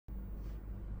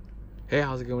Hey,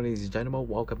 how's it going, ladies and gentlemen?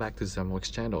 Welcome back to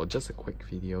Zethythonix channel. Just a quick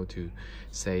video to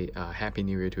say Happy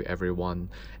New Year to everyone,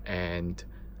 and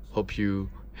hope you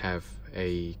have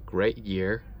a great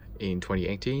year in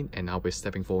 2018, and now we're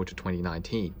stepping forward to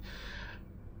 2019.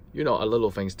 You know, a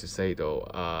little things to say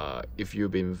though. If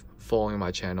you've been following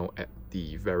my channel at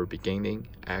the very beginning,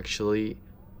 actually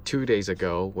 2 days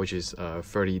ago, which is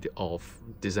 30th of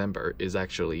December, is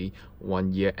actually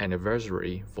 1 year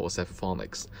anniversary for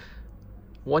Zethythonix.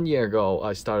 1 year ago,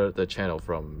 I started the channel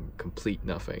from complete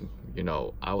nothing. You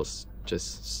know, I was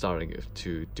just starting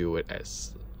to do it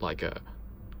as like a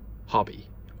hobby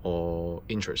or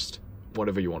interest,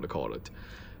 whatever you want to call it.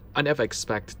 I never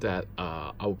expected that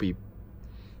I would be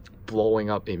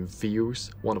blowing up in views.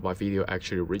 One of my videos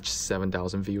actually reached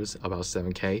 7,000 views, about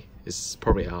 7k. It's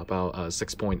probably about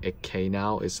 6.8k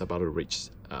now. It's about to reach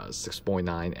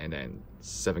 6.9 and then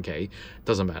 7k.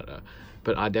 Doesn't matter.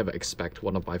 But I never expect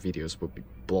one of my videos would be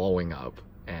blowing up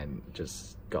and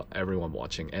just got everyone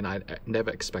watching. And I never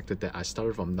expected that I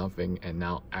started from nothing and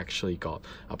now actually got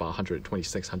about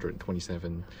 126,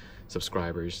 127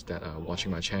 subscribers that are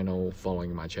watching my channel,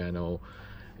 following my channel.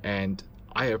 And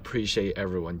I appreciate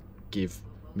everyone give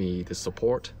me the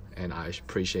support, and I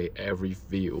appreciate every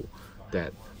view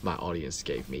that my audience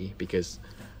gave me, because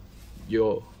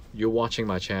you're watching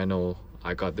my channel,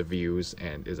 I got the views,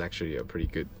 and it's actually a pretty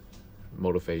good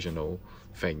motivational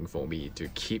thing for me to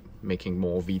keep making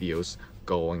more videos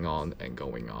going on and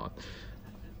going on.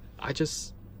 I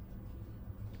just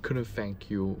couldn't thank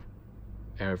you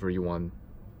everyone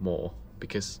more,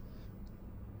 because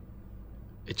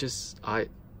it just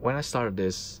when I started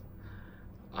this,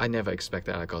 I never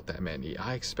expected I got that many.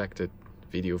 I expected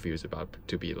video views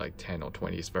to be like 10 or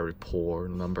 20. It's a very poor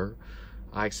number.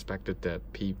 I expected that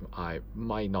I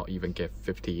might not even get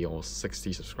 50 or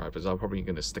 60 subscribers. I'm probably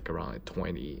gonna stick around at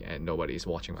 20 and nobody's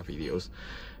watching my videos.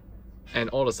 And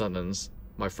all of a sudden,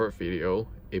 my first video,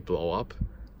 it blew up,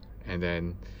 and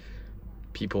then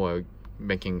people are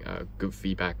making good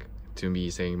feedback to me,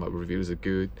 saying my reviews are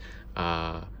good,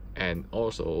 and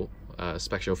also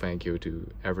special thank you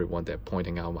to everyone that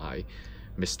pointing out my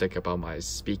mistake about my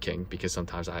speaking, because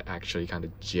sometimes I actually kind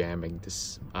of jamming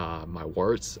my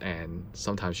words, and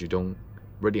sometimes you don't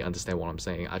really understand what I'm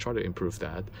saying. I try to improve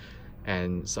that,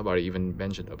 and somebody even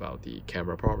mentioned about the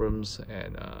camera problems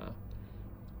and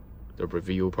the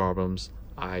review problems.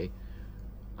 I'm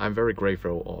very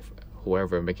grateful of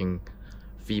whoever making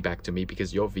feedback to me,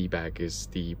 because your feedback is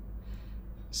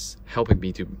helping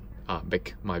me to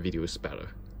make my videos better,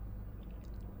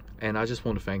 and I just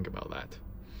want to thank about that.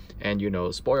 And you know,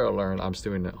 spoiler alert, I'm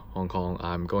still in Hong Kong.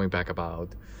 I'm going back about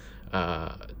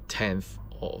 10th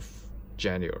of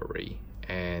January,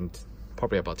 and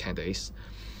probably about 10 days.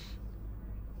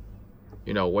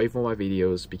 You know, wait for my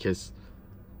videos, because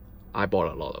I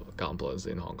bought a lot of gauntlets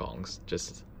in Hong Kong.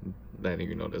 Just letting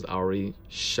you know this. I already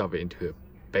shove it into a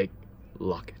big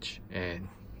luggage, and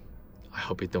I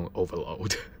hope it don't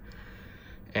overload.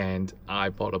 And I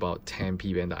bought about 10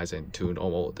 PBNs and 2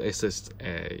 normal. This is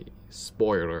a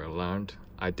spoiler alert.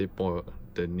 I did buy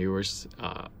the newest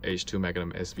H2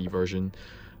 Magnum SV version.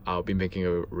 I'll be making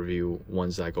a review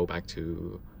once I go back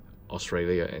to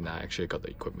Australia and I actually got the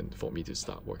equipment for me to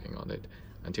start working on it.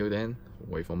 Until then,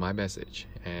 wait for my message.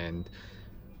 And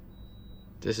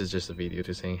this is just a video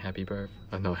to saying happy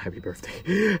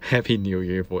birthday, happy new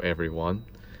year for everyone,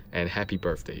 and happy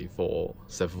birthday for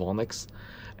Zethythonix,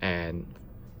 and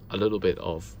a little bit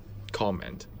of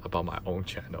comment about my own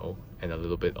channel, and a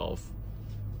little bit of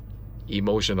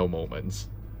emotional moments.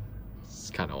 It's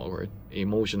kind of awkward.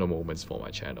 Emotional moments for my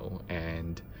channel.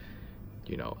 And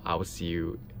you know, I will see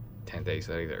you 10 days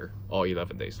later or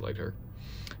 11 days later.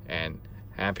 And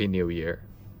happy new year.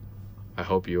 I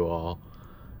hope you all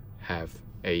have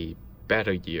a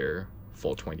better year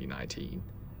for 2019.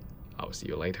 I will see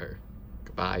you later.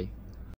 Goodbye.